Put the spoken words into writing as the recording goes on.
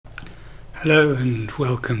Hello and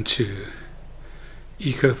welcome to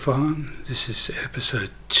Eco Farm. This is episode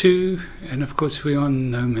 2, and of course we're on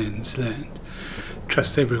no man's land.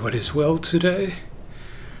 Trust everybody's well today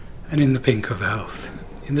and in the pink of health.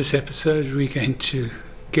 In this episode we're going to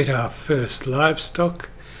get our first livestock,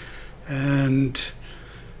 and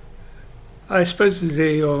I suppose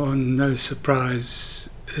there are no surprises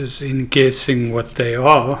in guessing what they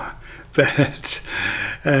are, but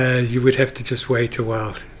you would have to just wait a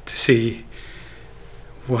while to see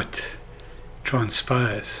what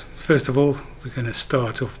transpires. First of all, we're going to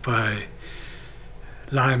start off by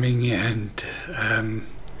liming and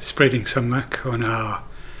spreading some muck on our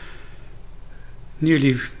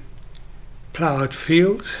newly ploughed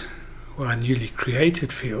fields, or our newly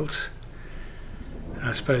created fields.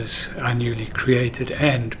 I suppose our newly created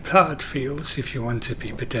and ploughed fields, if you want to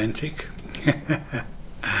be pedantic. In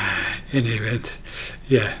any event,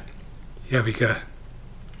 yeah, here we go.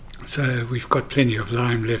 So we've got plenty of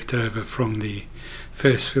lime left over from the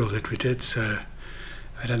first field that we did, so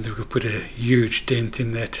I don't think we'll put a huge dent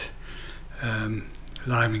in that,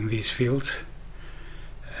 liming these fields.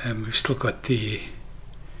 We've still got the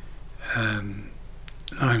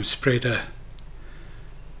lime spreader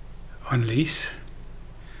on lease.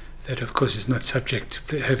 That of course is not subject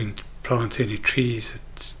to having to plant any trees,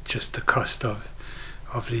 it's just the cost of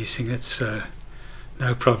leasing it, so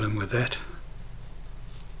no problem with that.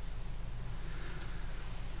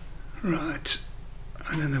 Right,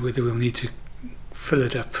 I don't know whether we'll need to fill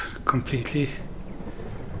it up completely.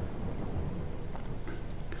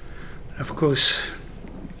 Of course,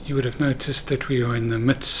 you would have noticed that we are in the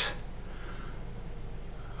midst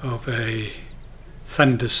of a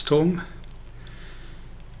thunderstorm,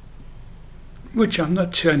 which I'm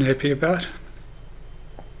not too unhappy about.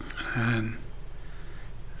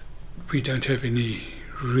 We don't have any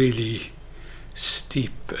really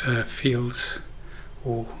steep fields,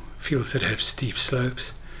 or fields that have steep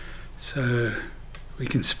slopes, so we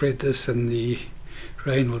can spread this and the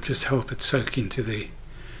rain will just help it soak into the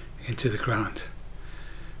ground.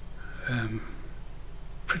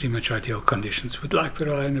 Pretty much ideal conditions. Would like the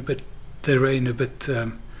rain a bit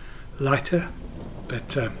lighter,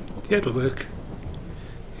 but yeah, it'll work.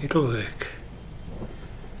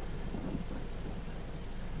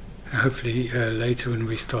 Hopefully later when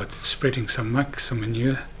we start spreading some muck, some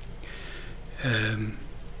manure,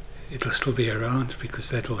 it'll still be around, because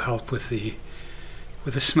that'll help with the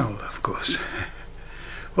smell, of course.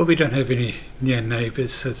 Well, we don't have any near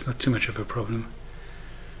neighbours, so it's not too much of a problem.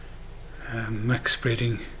 Muck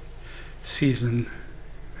spreading season,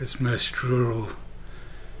 as most rural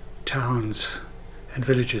towns and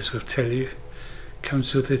villages will tell you,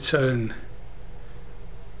 comes with its own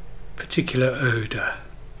particular odour.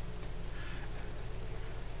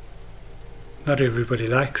 Not everybody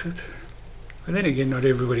likes it, but then again not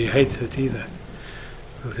everybody hates it either.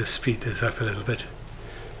 We'll just speed this up a little bit,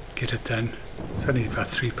 get it done. It's only about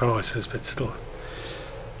 3 passes, but still.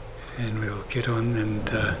 And we'll get on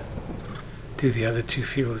and do the other 2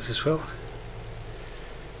 fields as well.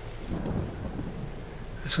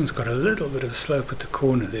 This one's got a little bit of a slope at the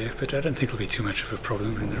corner there, but I don't think it'll be too much of a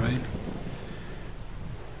problem in the rain.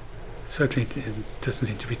 Certainly it doesn't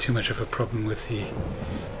seem to be too much of a problem with the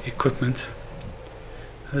equipment.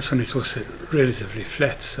 This one is also relatively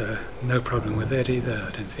flat, so no problem with that either,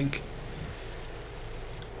 I don't think.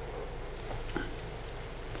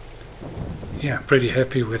 Yeah, I'm pretty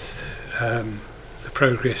happy with the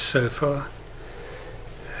progress so far.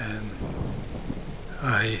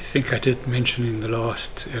 I think I did mention in the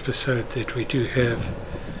last episode that we do have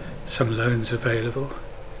some loans available,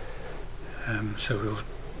 so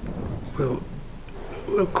we'll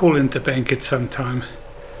call into bank at some time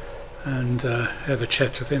and have a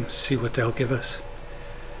chat with them, see what they'll give us.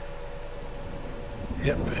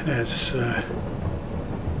 Yep, and as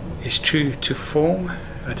is true to form,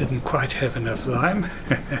 I didn't quite have enough lime,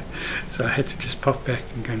 so I had to just pop back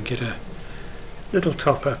and go and get a little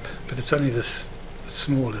top up, but it's only this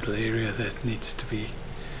small little area that needs to be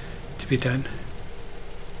done.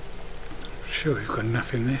 I'm sure we've got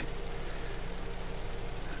enough in there.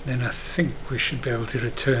 Then I think we should be able to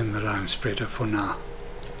return the lime spreader for now.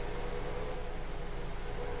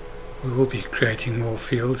 We will be creating more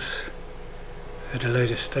fields at a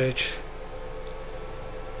later stage.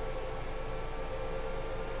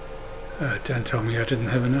 Don't tell me I didn't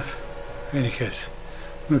have enough. In any case,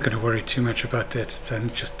 I'm not going to worry too much about that. It's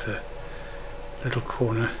only just a little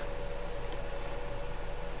corner.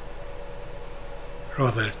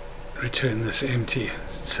 Rather return this empty,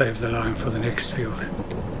 save the lime for the next field.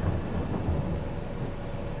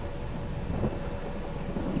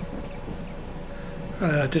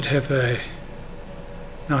 I did have a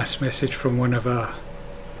nice message from one of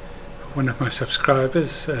my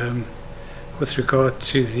subscribers with regard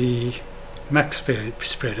to the max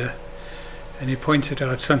spreader, and he pointed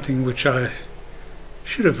out something which I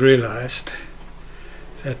should have realized,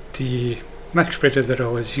 that the max spreader that I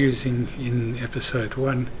was using in episode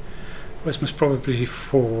 1 was most probably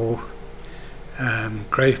for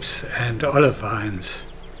grapes and olive vines.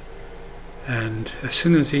 And as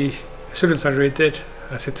soon as I read that,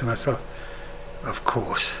 I said to myself, of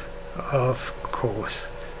course,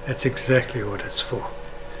 that's exactly what it's for.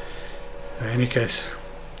 So in any case,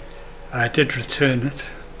 I did return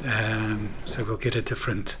it, so we'll get a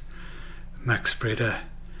different max spreader,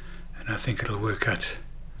 and I think it'll work out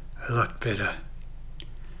a lot better.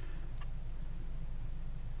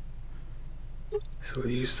 So we'll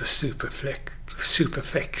use the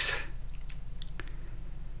Superflex.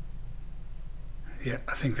 Yeah,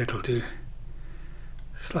 I think that'll do.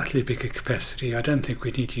 Slightly bigger capacity. I don't think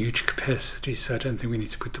we need huge capacity, so I don't think we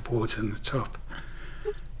need to put the boards on the top.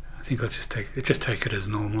 I think I'll just take it as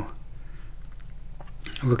normal.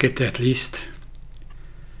 We'll get that leased.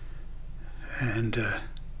 And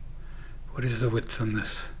what is the width on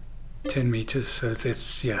this? 10 meters. So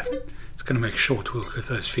that's, yeah, it's going to make short work of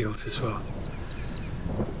those fields as well.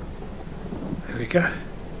 There we go.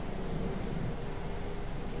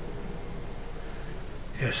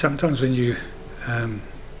 Yeah, sometimes when you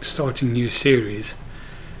starting new series,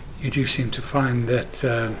 you do seem to find that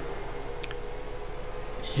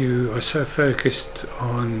you are so focused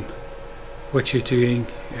on what you're doing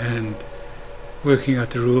and working out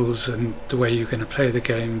the rules and the way you're going to play the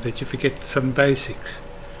game that you forget some basics.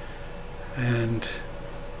 And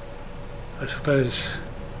I suppose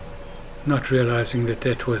not realizing that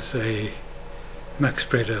that was a max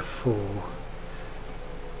spreader for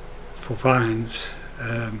vines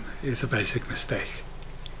is a basic mistake.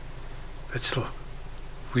 But still,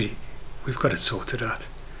 we've got it sorted out,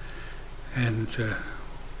 and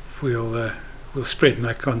we'll spread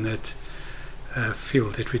back on that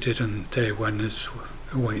field that we did on day 1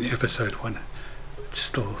 or in episode 1. It's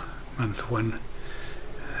still month 1,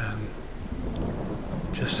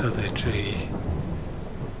 just so that we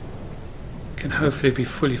can hopefully be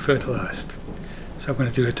fully fertilized. So I'm going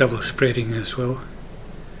to do a double spreading as well.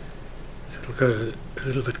 So it'll go a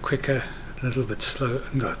little bit quicker, a little bit slow,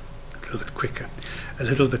 not a little bit quicker, a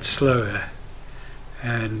little bit slower,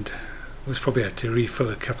 and we'll probably have to refill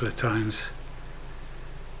a couple of times,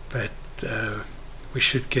 but we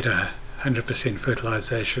should get 100%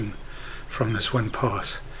 fertilization from this one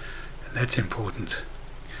pass, and that's important.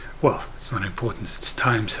 Well, it's not important, it's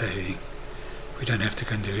time saving. We don't have to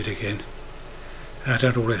go and do it again. And I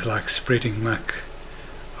don't always like spreading muck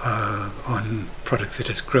on product that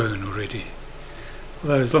has grown already.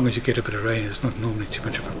 Although as long as you get a bit of rain, it's not normally too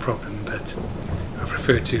much of a problem, but I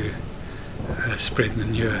prefer to spread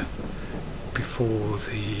manure before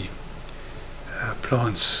the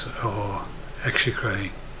plants are actually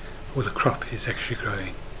growing, or the crop is actually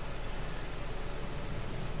growing.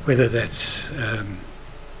 Whether that's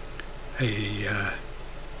a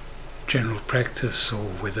general practice or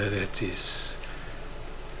whether that is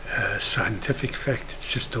a scientific fact,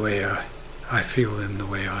 it's just the way I feel and the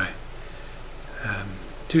way I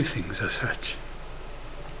do things as such.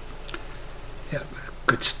 Yeah,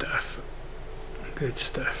 good stuff. Good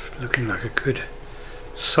stuff. Looking like a good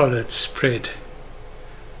solid spread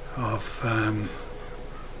of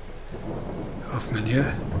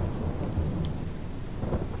manure.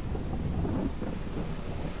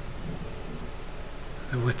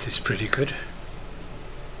 The width is pretty good.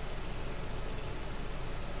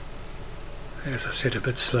 As I said, a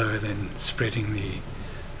bit slower than spreading the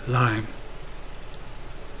lime.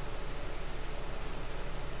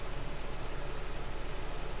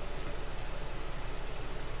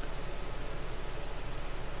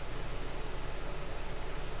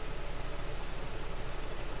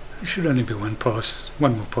 It should only be one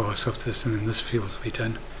more pass of this, and then this field will be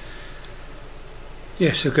done.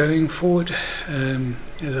 Yeah, so going forward,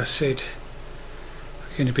 as I said,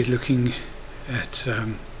 we're going to be looking at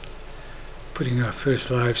putting our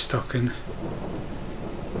first livestock in.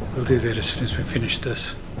 We'll do that as soon as we finish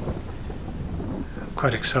this. I'm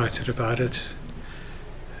quite excited about it.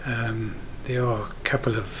 There are a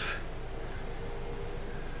couple of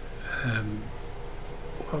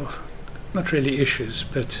well, not really issues,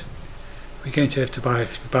 but we're going to have to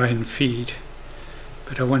buy in feed,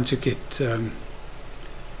 but I want to get a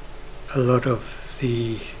lot of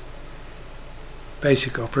the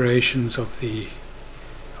basic operations of the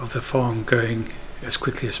farm going as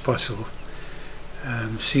quickly as possible,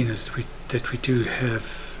 seeing as that we do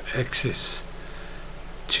have access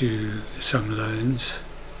to some loans.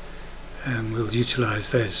 We'll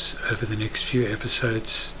utilize those over the next few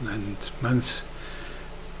episodes and months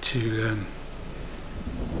to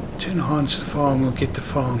enhance the farm or get the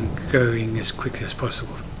farm going as quickly as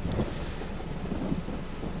possible.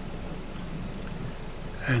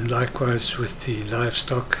 And likewise with the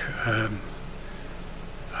livestock, I'm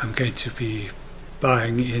going to be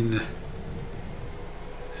buying in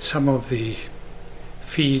some of the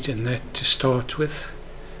feed and that to start with.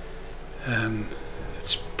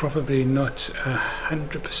 It's probably not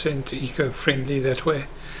 100% eco-friendly that way,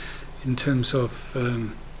 in terms of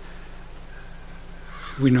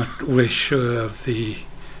we're not always sure of the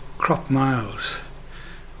crop miles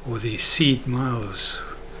or the seed miles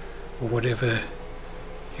or whatever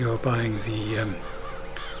you're buying.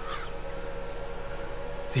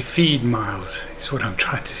 The feed miles is what I'm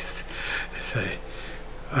trying to say.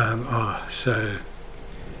 So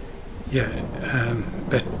yeah,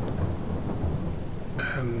 but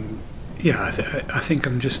yeah, I think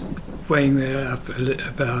I'm just weighing that up a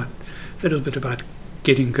little bit about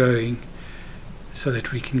getting going, so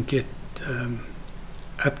that we can get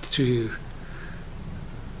up to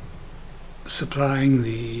supplying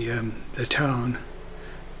the town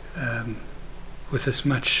with as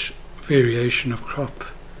much variation of crop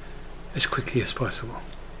as quickly as possible.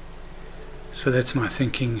 So that's my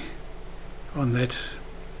thinking on that.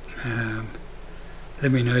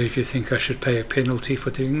 Let me know if you think I should pay a penalty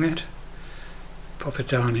for doing that. Pop it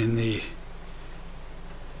down in the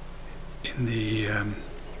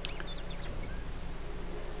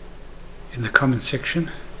comment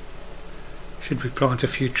section. Should we plant a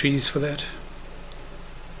few trees for that?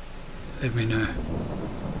 Let me know.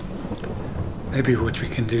 Maybe what we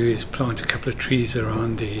can do is plant a couple of trees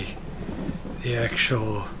around the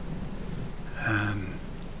actual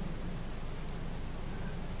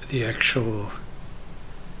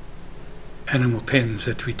animal pens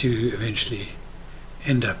that we do eventually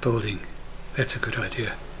end up building. That's a good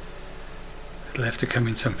idea. It'll have to come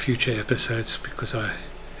in some future episodes, because I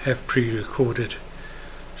have pre-recorded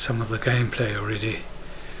some of the gameplay already.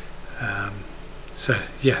 So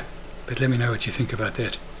yeah, but let me know what you think about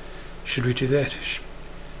that. Should we do that?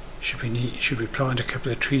 Should we plant a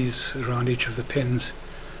couple of trees around each of the pens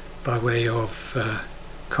by way of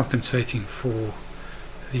compensating for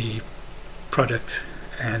the product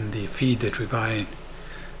and the feed that we buy in?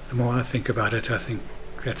 The more I think about it, I think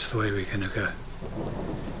that's the way we're going to go.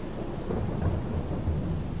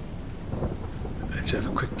 Let's have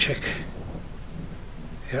a quick check.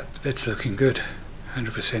 Yep, that's looking good.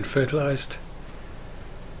 100% fertilized.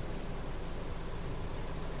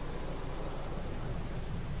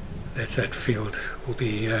 That field will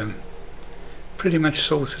be pretty much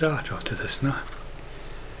sorted out after this now.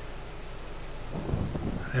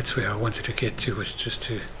 That's where I wanted to get to, was just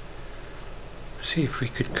to see if we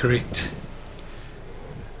could correct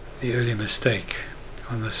the early mistake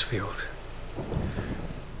on this field.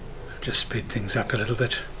 So just speed things up a little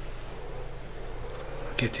bit,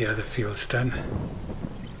 get the other fields done.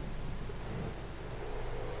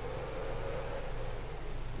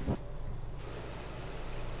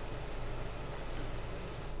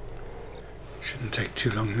 Shouldn't take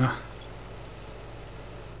too long now.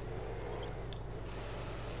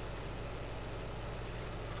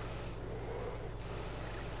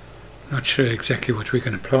 Not sure exactly what we're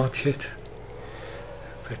going to plant yet,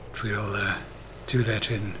 but we'll do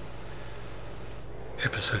that in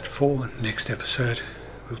episode 4. Next episode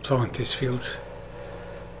we'll plant these fields.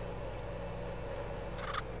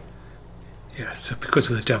 Yeah, so because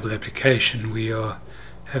of the double application, we are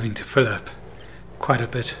having to fill up quite a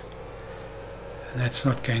bit, and that's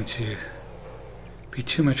not going to be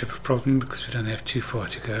too much of a problem because we don't have too far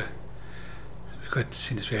to go. So we've got, as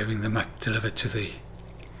soon as we're having the muck delivered to the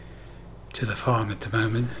farm at the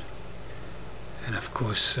moment, and of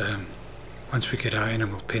course once we get our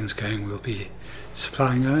animal pens going, we'll be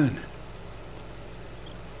supplying our own.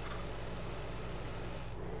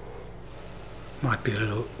 Might be a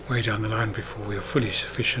little way down the line before we are fully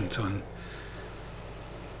sufficient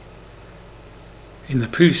in the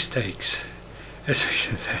poo stakes, as we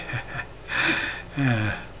should say.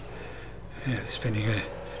 Spending an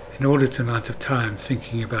inordinate amount of time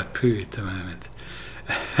thinking about poo at the moment.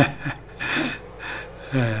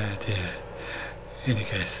 Oh dear. In any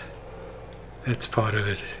case, that's part of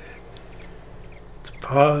it. It's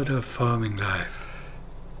part of farming life.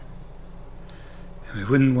 And we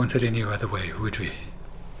wouldn't want it any other way, would we?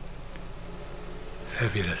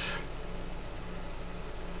 Fabulous.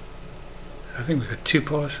 So I think we've got 2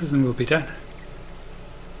 passes and we'll be done.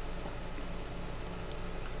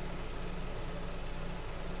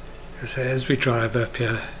 So as we drive up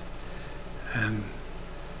here,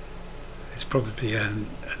 there's probably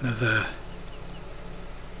another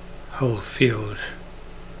whole field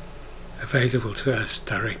available to us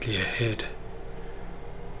directly ahead,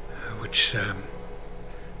 which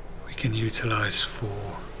we can utilize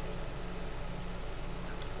for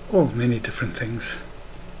many different things.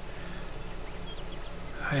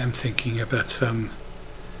 I am thinking about some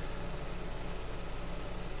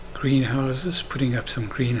greenhouses, putting up some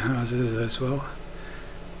greenhouses as well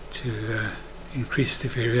to increase the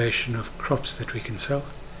variation of crops that we can sell.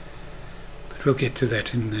 But we'll get to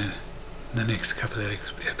that in the next couple of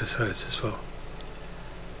episodes as well.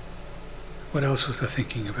 What else was I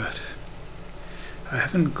thinking about? I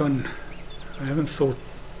haven't thought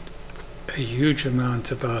a huge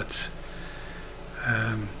amount about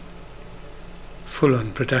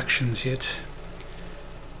full-on productions yet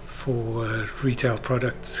for retail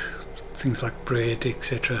products, things like bread,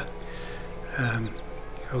 etc.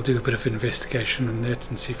 I'll do a bit of investigation on that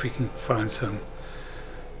and see if we can find some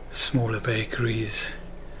smaller bakeries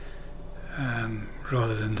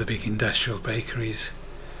rather than the big industrial bakeries.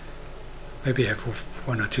 Maybe have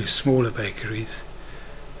one or two smaller bakeries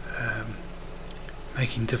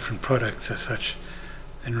making different products as such,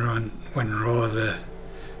 and run one rather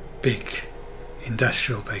big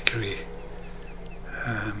industrial bakery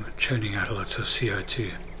churning out lots of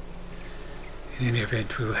CO2. In any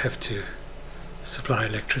event, we will have to supply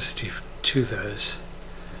electricity to those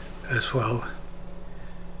as well,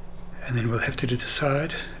 and then we'll have to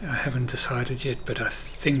decide. I haven't decided yet, but I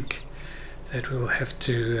think that we will have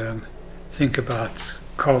to think about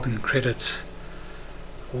carbon credits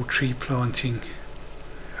or tree planting,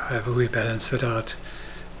 however we balance it out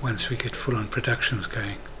once we get full-on productions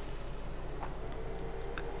going.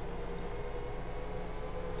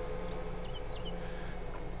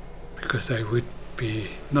 Because they would be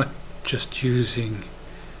not just using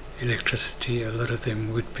electricity, a lot of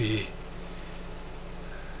them would be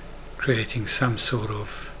creating some sort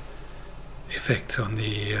of effect on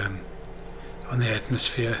the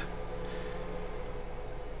atmosphere,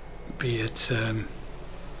 be it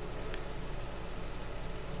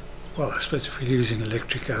well, I suppose if we're using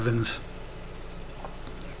electric ovens,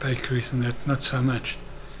 bakeries and that, not so much.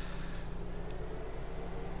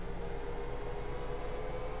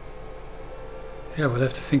 Yeah, we'll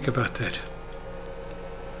have to think about that.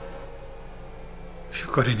 If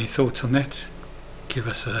you've got any thoughts on that, give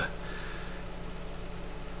us a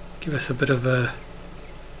bit of a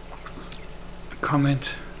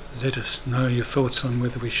comment. Let us know your thoughts on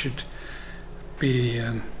whether we should be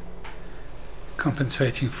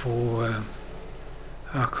compensating for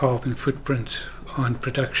our carbon footprint on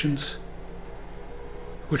productions.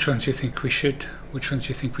 Which ones you think we should, which ones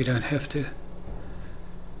you think we don't have to.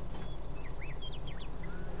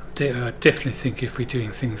 I definitely think if we're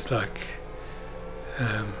doing things like,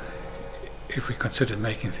 if we consider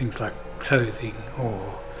making things like clothing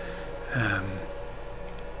or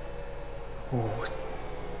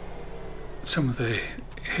some of the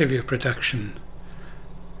heavier production,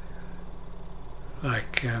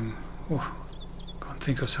 like, can't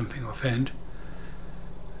think of something offhand.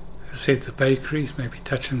 As I said, the bakeries, maybe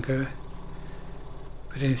touch and go,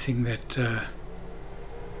 but anything that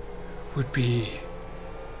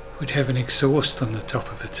would have an exhaust on the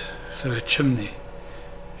top of it, so a chimney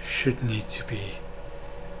should need to be,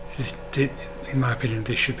 in my opinion,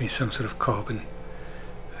 there should be some sort of carbon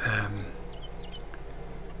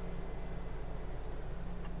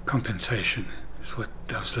compensation is what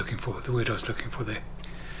I was looking for, the word I was looking for there.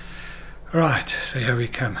 Alright, so here we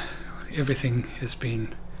come. Everything has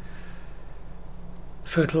been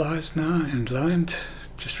fertilized now and limed,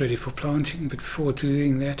 just ready for planting, but before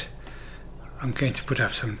doing that I'm going to put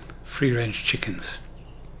up some free-range chickens.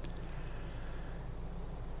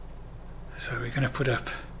 So we're going to put up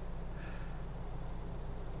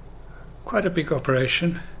quite a big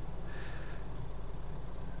operation,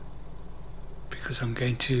 because I'm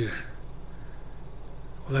going to,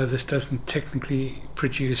 although this doesn't technically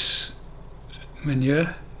produce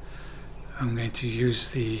manure, I'm going to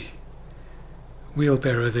use the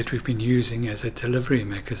wheelbarrow that we've been using as a delivery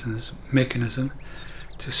mechanism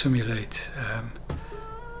to simulate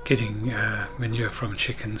getting manure from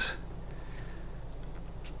chickens.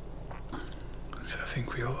 So I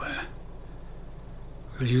think we'll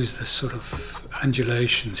use this sort of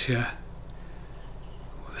undulations here,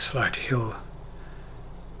 with a slight hill,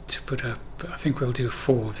 to put up. I think we'll do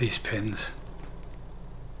 4 of these pens.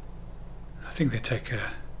 I think they take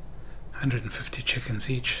 150 chickens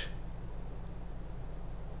each,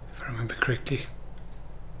 if I remember correctly.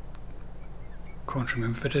 Can't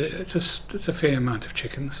remember, but it's a fair amount of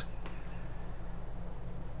chickens.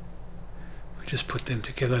 just put them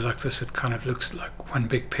together like this. It kind of looks like one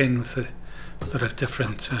big pen with a lot of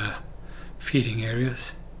different feeding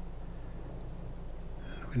areas.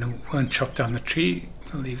 We won't chop down the tree.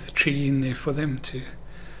 We'll leave the tree in there for them to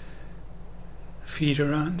feed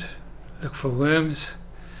around, look for worms,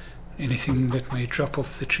 anything that may drop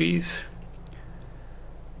off the trees.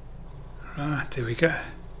 Right, there we go.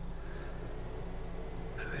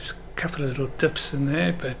 So there's a couple of little dips in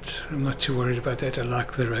there, but I'm not too worried about that. I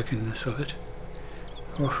like the ruggedness of it.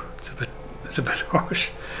 Oh, it's a bit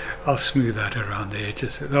harsh. I'll smooth that around the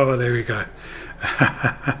edges. Oh, there we go.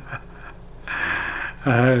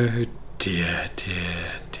 Oh dear,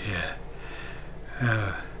 dear, dear.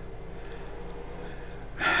 Oh.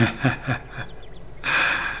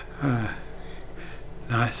 Oh.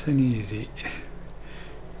 Nice and easy.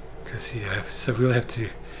 So we'll have to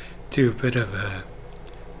do a bit of a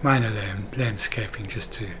minor landscaping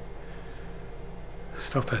just to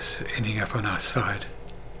stop us ending up on our side.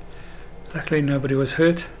 Luckily nobody was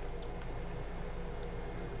hurt.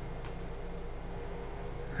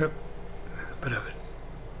 Yep, there's a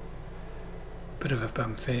bit of a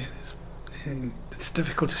bump there. It's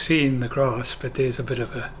difficult to see in the grass, but there's a bit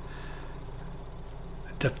of a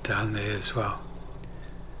dip down there as well.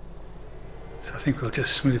 So I think we'll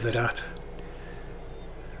just smooth it out.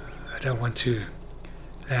 I don't want to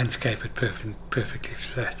landscape it perfectly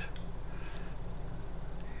flat.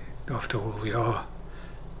 After all, we are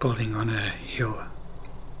building on a hill.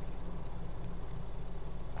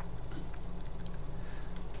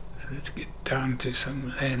 So let's get down to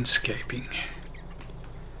some landscaping.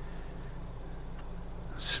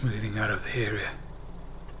 Smoothing out of the area.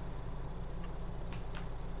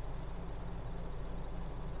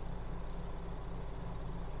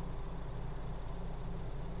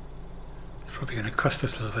 It's probably going to cost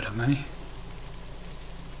us a little bit of money.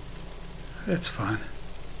 That's fine.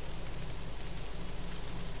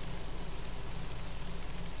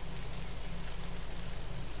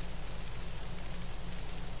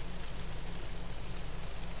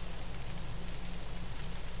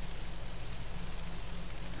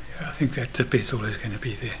 I think that dip is always going to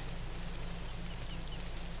be there.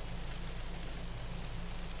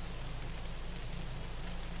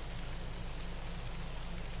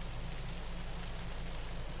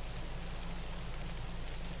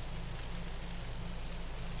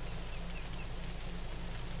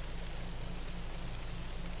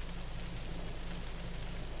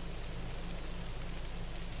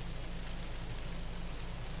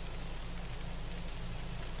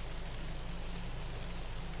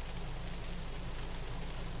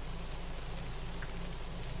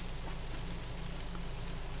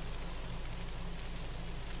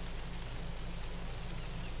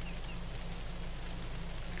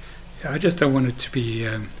 Yeah, I just don't want it to be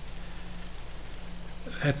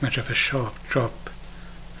that much of a sharp drop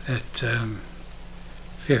that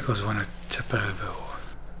vehicles want to tip over, or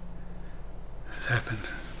has happened.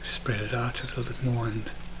 Spread it out a little bit more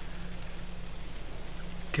and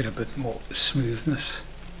get a bit more smoothness.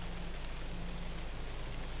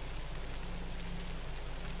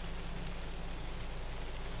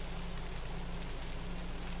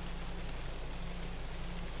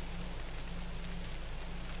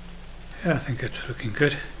 Yeah, I think it's looking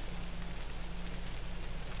good.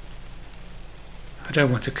 I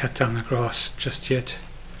don't want to cut down the grass just yet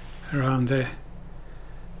around there.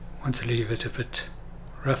 I want to leave it a bit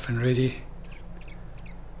rough and ready.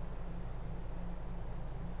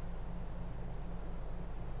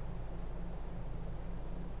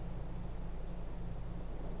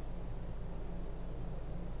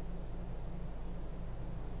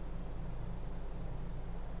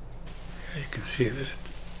 Yeah, you can see that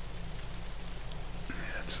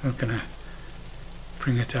it's not going to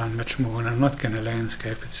bring it down much more, and I'm not going to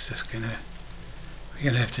landscape. It's just we're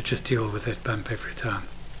going to have to just deal with that bump every time.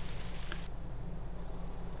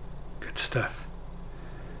 Good stuff.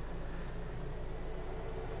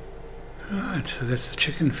 Right, so that's the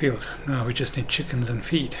chicken field. Now we just need chickens and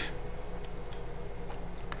feed.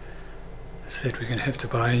 I said we're going to have to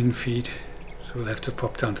buy in feed, so we'll have to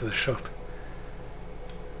pop down to the shop.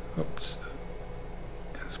 Oops,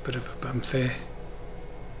 there's a bit of a bump there.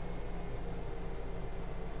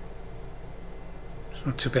 It's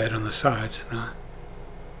not too bad on the sides now.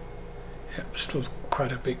 Yep, still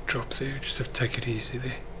quite a big drop there. Just have to take it easy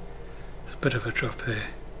there. There's a bit of a drop there.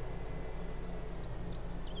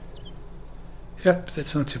 Yep,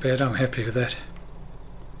 that's not too bad. I'm happy with that.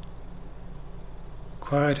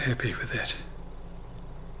 Quite happy with that.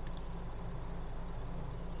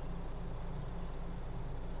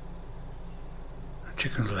 The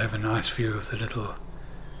chickens will have a nice view of the little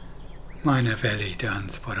minor valley down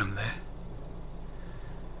at the bottom there.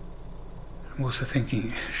 I'm also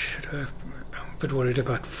thinking, I'm a bit worried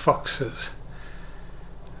about foxes.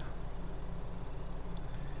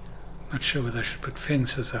 Not sure whether I should put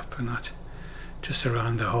fences up or not, just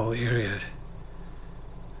around the whole area.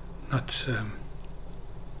 Not.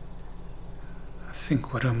 I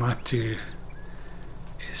think what I might do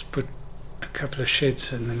is put a couple of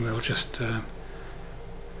sheds, and then we'll just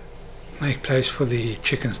make place for the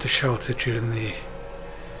chickens to shelter during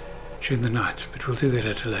the night. But we'll do that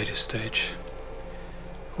at a later stage.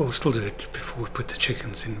 We'll still do it before we put the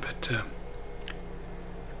chickens in. But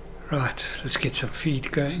right, let's get some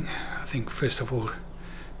feed going. I think first of all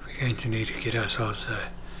we're going to need to get ourselves a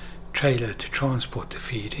trailer to transport the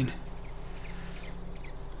feed in.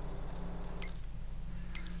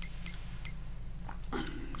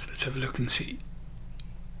 So let's have a look and see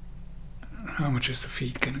how much is the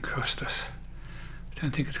feed going to cost us. I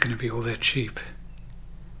don't think it's going to be all that cheap.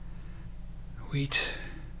 Wheat,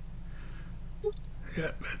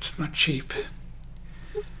 yeah, it's not cheap,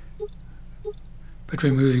 but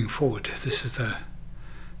we're moving forward. This is the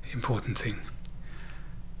important thing.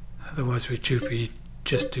 Otherwise we'd be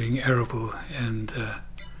just doing arable and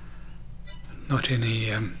not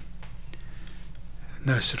any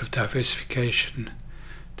no sort of diversification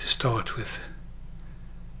to start with.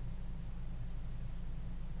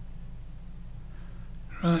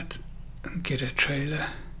 Right, and get a trailer.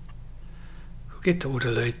 We'll get the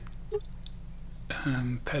auto-load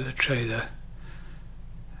pallet trailer,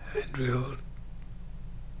 and we'll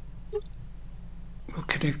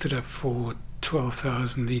connect it up for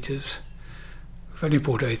 12,000 litres. We've only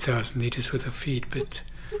bought 8,000 litres worth of feed, but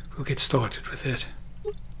we'll get started with that.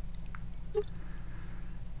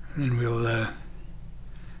 And then we'll,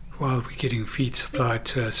 while we're getting feed supplied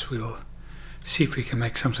to us, we'll see if we can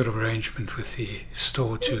make some sort of arrangement with the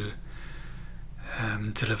store to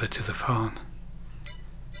deliver to the farm.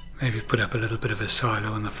 Maybe put up a little bit of a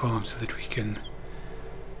silo on the farm so that we can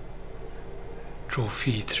draw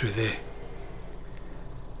feed through there.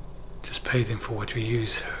 Just pay them for what we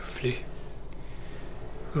use, hopefully.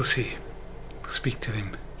 We'll see. We'll speak to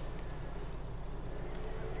them.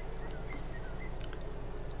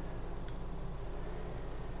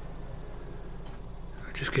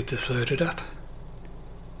 I'll just get this loaded up.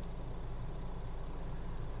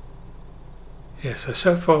 Yeah,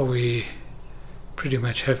 so far we pretty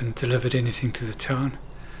much haven't delivered anything to the town,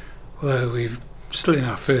 although we're still in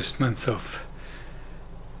our first month of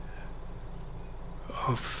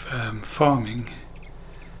farming,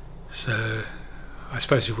 so I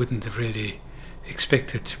suppose we wouldn't have really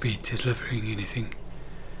expected to be delivering anything,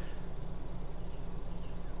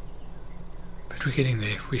 but we're getting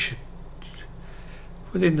there. We should,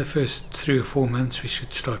 within the first 3 or 4 months, we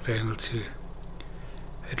should start being able to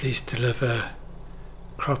at least deliver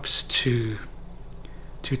crops to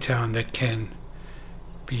town that can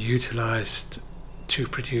be utilized to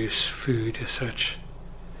produce food as such.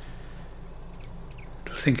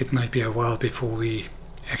 I think it might be a while before we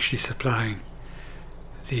actually supplying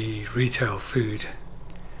the retail food,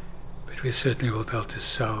 but we certainly will be able to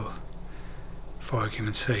sell, for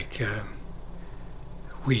argument's sake,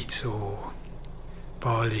 wheat or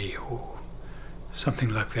barley or something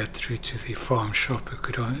like that through to the farm shop who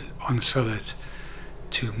could on-sell it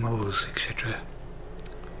to mills, etc.,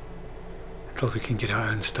 until we can get our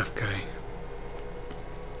own stuff going.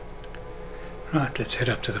 Right, let's head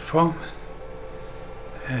up to the farm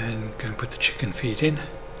and go and put the chicken feed in.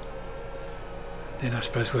 Then I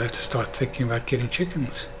suppose we'll have to start thinking about getting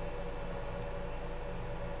chickens.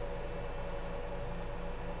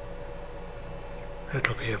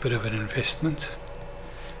 That'll be a bit of an investment.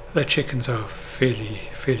 The chickens are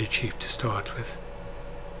fairly cheap to start with.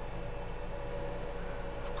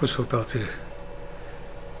 Of course we'll be able to,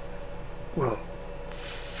 well,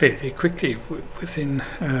 fairly quickly, within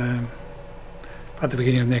by the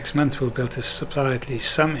beginning of next month, we'll be able to supply at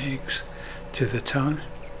least some eggs to the town.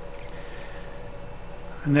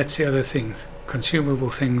 And that's the other thing,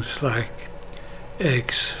 consumable things like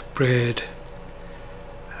eggs, bread,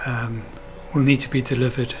 will need to be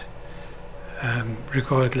delivered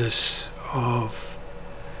regardless of,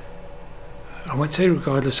 I won't say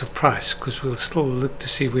regardless of price, because we'll still look to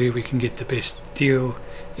see where we can get the best deal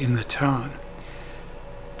in the town,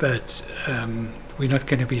 but we're not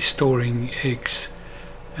going to be storing eggs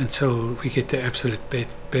until we get the absolute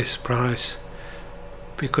best price,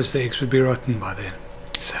 because the eggs would be rotten by then.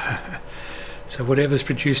 So whatever's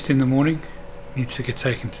produced in the morning needs to get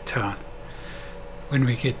taken to town. When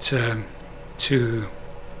we get to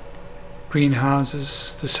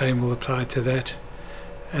greenhouses, the same will apply to that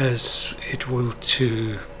as it will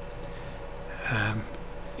to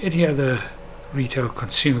any other retail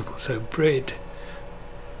consumables, so bread,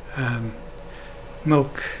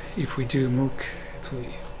 milk. If we do milk, we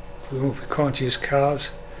can't use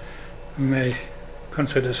cows. We may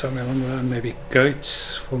consider something along the line, maybe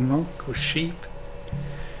goats for milk or sheep.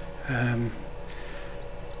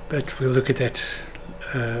 But we'll look at that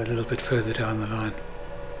a little bit further down the line.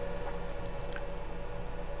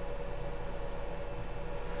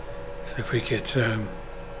 So if we get the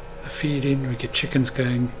feed in, we get chickens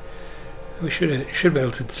going, we should be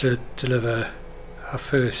able to deliver our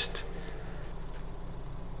first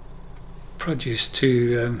produce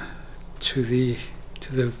to the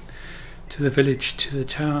village, to the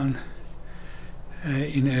town,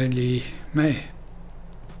 in early May.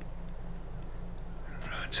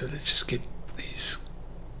 Right, so let's just get these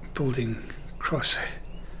building cross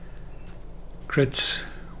grids,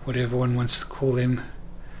 whatever one wants to call them,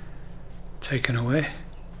 taken away.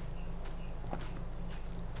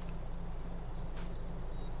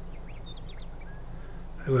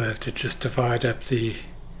 We'll have to just divide up this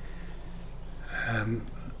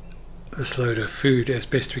load of food as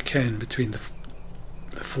best we can between the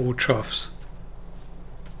 4 troughs.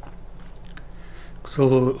 Because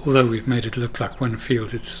although we've made it look like one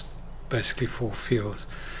field, it's basically 4 fields.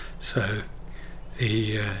 So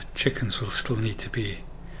the chickens will still need to be,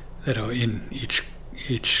 that are in each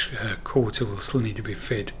quarter, will still need to be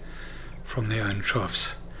fed from their own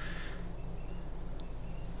troughs.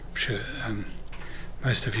 I'm sure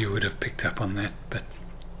most of you would have picked up on that, but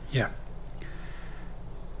yeah.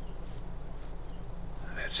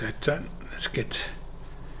 That's that done. Let's get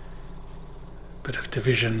a bit of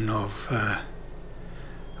division of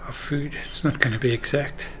food. It's not going to be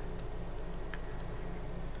exact.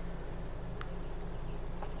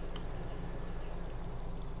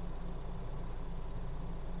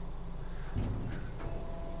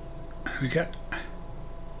 There we go.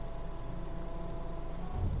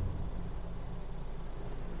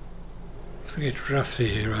 So we get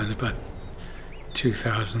roughly around about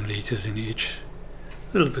 2,000 litres in each.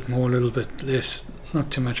 A little bit more, a little bit less,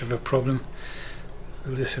 not too much of a problem.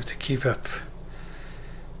 We'll just have to keep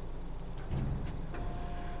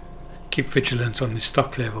vigilant on the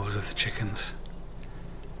stock levels of the chickens.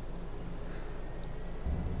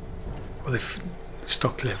 Or the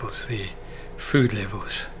stock levels, the food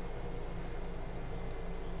levels.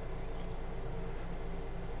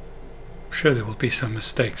 I'm sure there will be some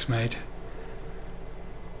mistakes made,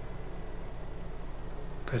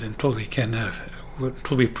 but until we can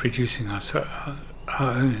until we're producing our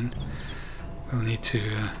own, we'll need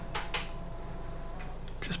to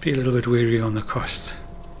just be a little bit wary on the cost.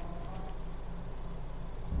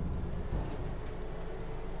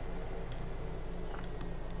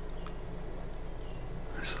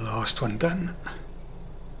 That's the last one done.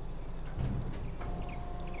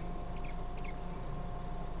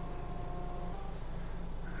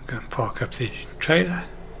 I'm going to park up the trailer.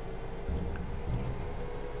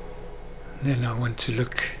 Then I want to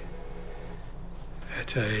look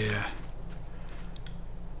at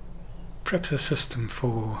perhaps a system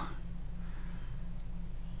for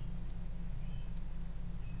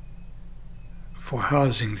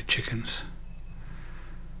housing the chickens.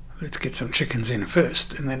 Let's get some chickens in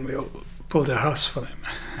first, and then we'll build a house for them.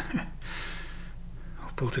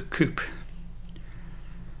 I'll build a coop.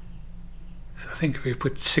 So I think if we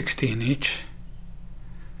put 60 in each,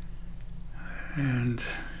 and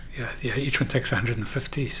yeah, each one takes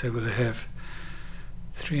 150, so we'll have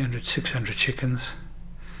 300, 600 chickens.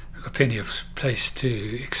 We've got plenty of place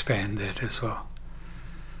to expand that as well.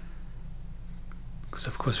 Because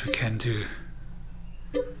of course we can do,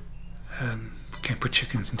 we can put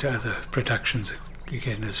chickens into other productions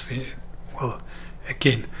again as well,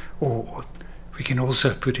 again, or we can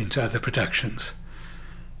also put into other productions.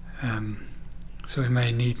 So we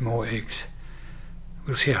may need more eggs.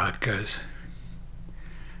 We'll see how it goes.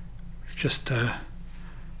 It's just a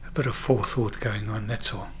bit of forethought going on,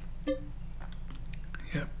 that's all. Yep,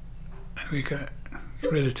 there we go.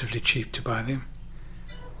 Relatively cheap to buy them.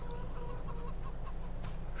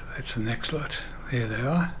 So that's the next lot. There they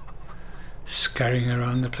are, scurrying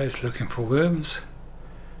around the place looking for worms.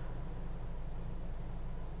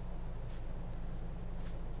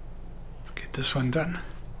 Let's get this one done.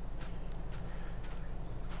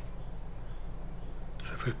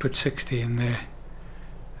 So if we put 60 in there,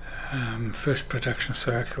 first production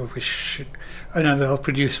cycle, we should, oh no, they'll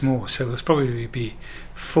produce more, so it'll probably be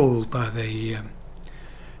full by the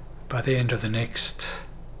end of the next,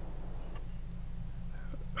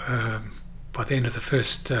 by the end of the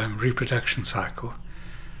first reproduction cycle,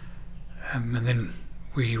 and then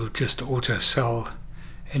we will just auto sell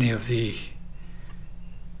any of the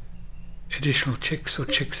additional chicks or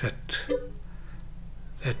chicks that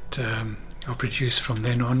are produced from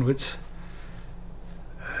then onwards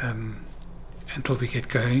until we get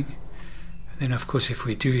going. And then of course if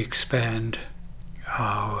we do expand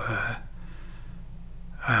our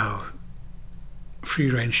free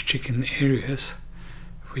range chicken areas,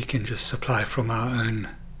 we can just supply from our own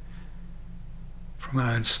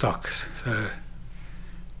stocks. So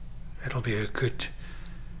that'll be a good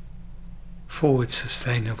forward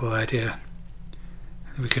sustainable idea.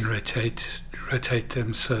 We can rotate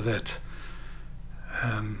them so that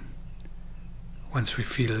once we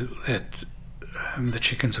feel that the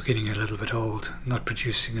chickens are getting a little bit old, not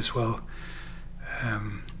producing as well,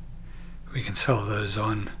 we can sell those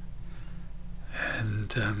on,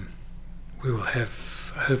 and we will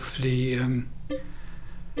have hopefully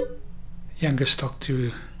younger stock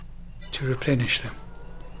to replenish them.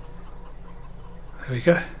 There we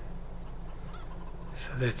go.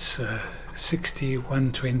 So that's 60,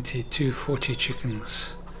 120, 240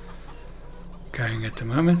 chickens going at the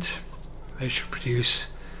moment. They should produce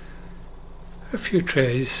a few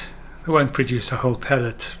trays. They won't produce a whole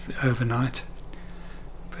pallet overnight,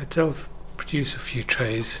 but they'll produce a few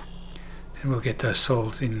trays, and we'll get those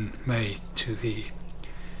sold in May to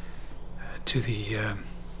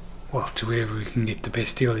wherever we can get the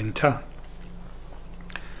best deal in town.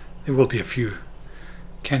 There will be a few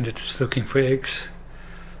candidates looking for eggs.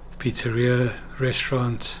 Pizzeria,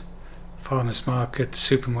 restaurant, farmers market,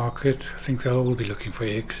 supermarket, I think they'll all be looking for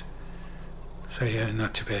eggs. So yeah,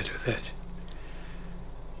 not too bad with that.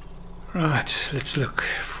 Right, let's look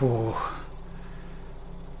for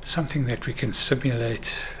something that we can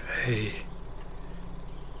simulate a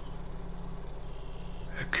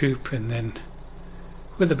coop, and then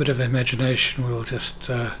with a bit of imagination we'll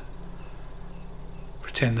just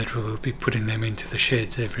pretend that we'll be putting them into the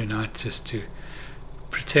sheds every night just to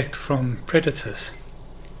protect from predators.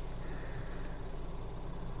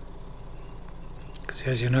 Because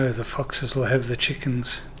as you know, the foxes will have the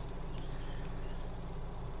chickens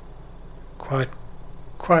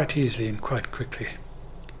quite easily and quite quickly.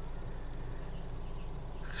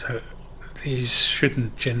 So these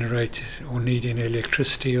shouldn't generate or need any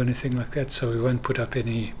electricity or anything like that, so we won't put up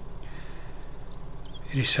any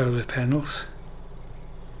solar panels.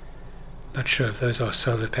 Not sure if those are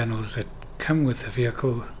solar panels that come with the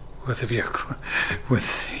vehicle with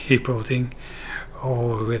the building,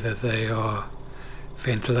 or whether they are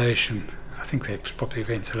ventilation. I think they're probably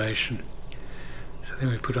ventilation. So then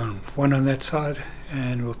we put on one on that side,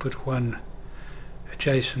 and we'll put one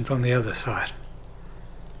adjacent on the other side.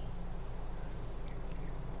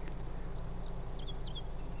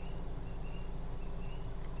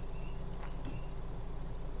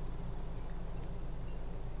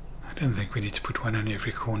 I don't think we need to put one on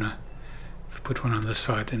every corner. If we put one on the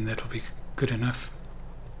side, then that'll be good enough.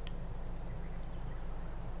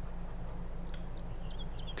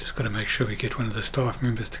 Just got to make sure we get one of the staff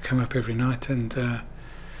members to come up every night and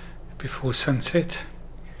before sunset,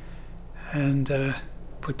 and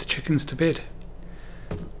put the chickens to bed.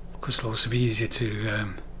 Of course, it'll also be easier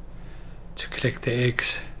to collect the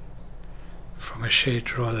eggs from a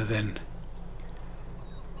shed rather than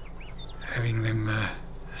having them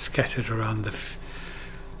scattered around the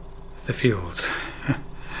fields.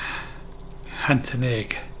 Hunt an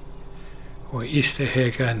egg, or Easter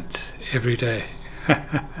egg hunt every day.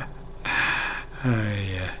 Oh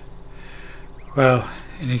yeah. Well,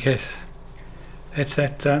 in any case, that's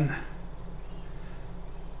that done.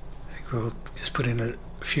 I think we'll just put in a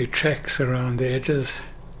few tracks around the edges.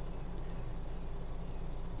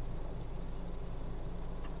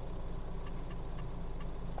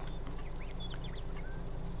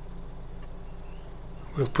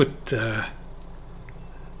 We'll put a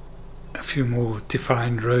few more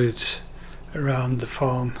defined roads around the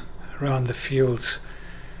farm, around the fields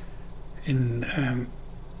in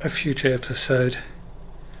a future episode,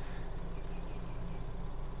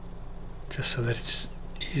 just so that it's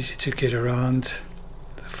easy to get around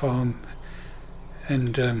the farm,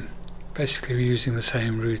 and basically we're using the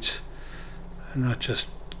same routes and not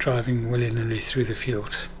just driving willy-nilly through the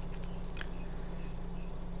fields.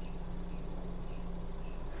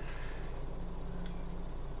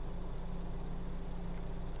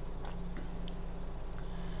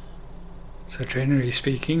 So generally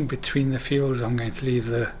speaking, between the fields I'm going to leave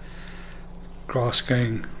the grass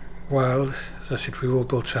going wild. As I said, we will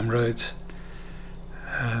build some roads.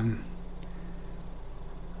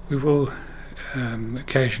 We will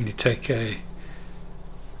occasionally take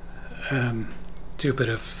do a bit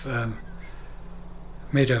of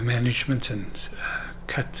meadow management and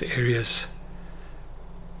cut areas.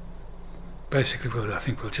 Basically, I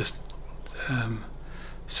think we'll just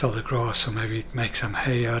sell the grass, or maybe make some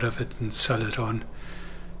hay out of it and sell it on.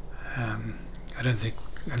 I don't think,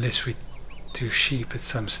 unless we do sheep at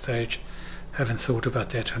some stage. Haven't thought about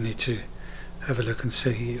that. I need to have a look and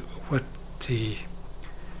see what the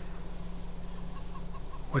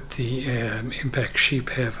impact sheep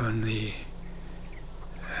have on the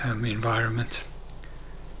environment,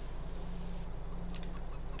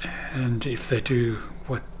 and if they do,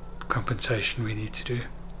 what compensation we need to do.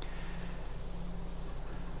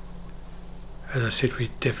 As I said, we're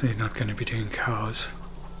definitely not going to be doing cows.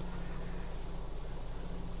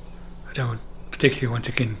 I don't particularly want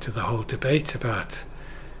to get into the whole debate about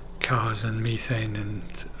cows and methane and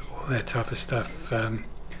all that type of stuff,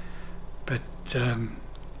 but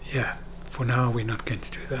yeah, for now we're not going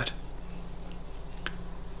to do that.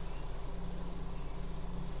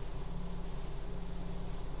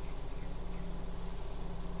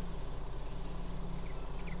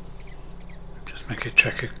 Just make a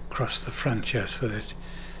track across the front here so that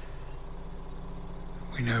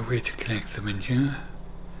we know where to collect the manure.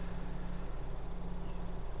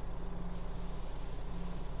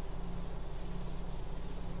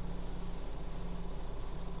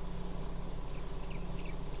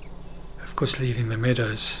 Of course, leaving the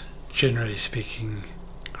meadows, generally speaking,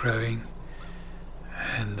 growing,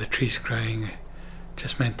 and the trees growing,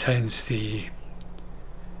 just maintains a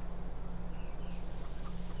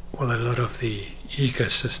lot of the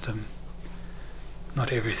ecosystem.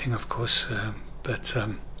 Not everything, of course, but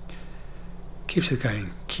keeps it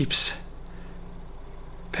going, keeps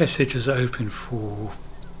passages open for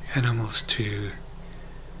animals to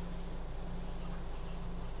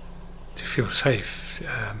feel safe,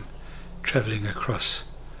 travelling across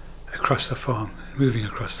the farm, and moving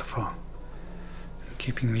across the farm, and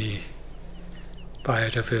keeping the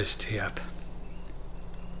biodiversity up.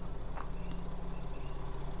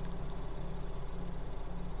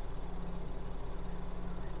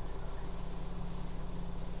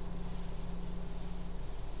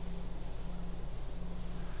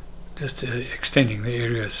 Just extending the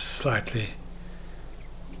areas slightly,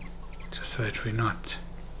 just so that we're not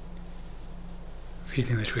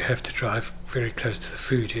feeling that we have to drive very close to the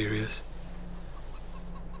food areas.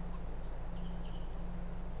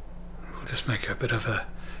 We'll just make a bit of a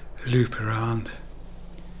loop around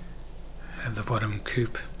at the bottom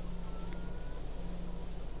coop.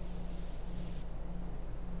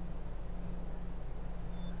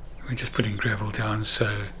 We're just putting gravel down,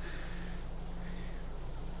 so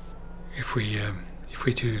if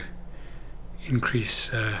we do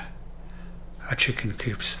increase our chicken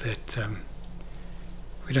coops, that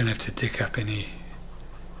we don't have to dig up any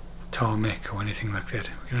tarmac or anything like that.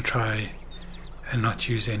 We're going to try and not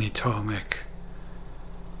use any tarmac,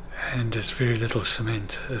 and as very little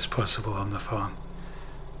cement as possible on the farm.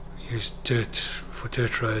 Use dirt for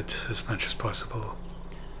dirt road as much as possible,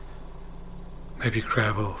 maybe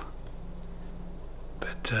gravel,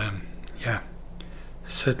 but yeah,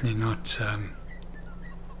 certainly not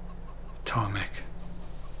tarmac.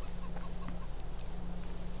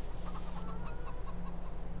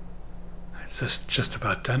 It's just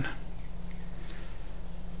about done,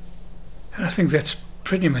 and I think that's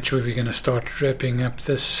pretty much where we're going to start wrapping up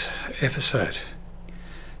this episode.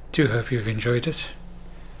 Do hope you've enjoyed it.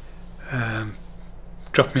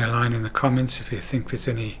 Drop me a line in the comments if you think there's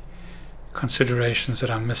any considerations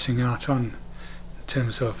that I'm missing out on in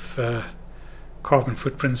terms of carbon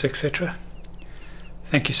footprints, etc.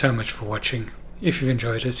 Thank you so much for watching. If you've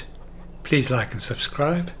enjoyed it, please like and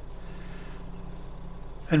subscribe,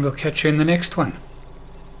 and we'll catch you in the next one.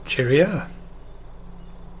 Cheerio.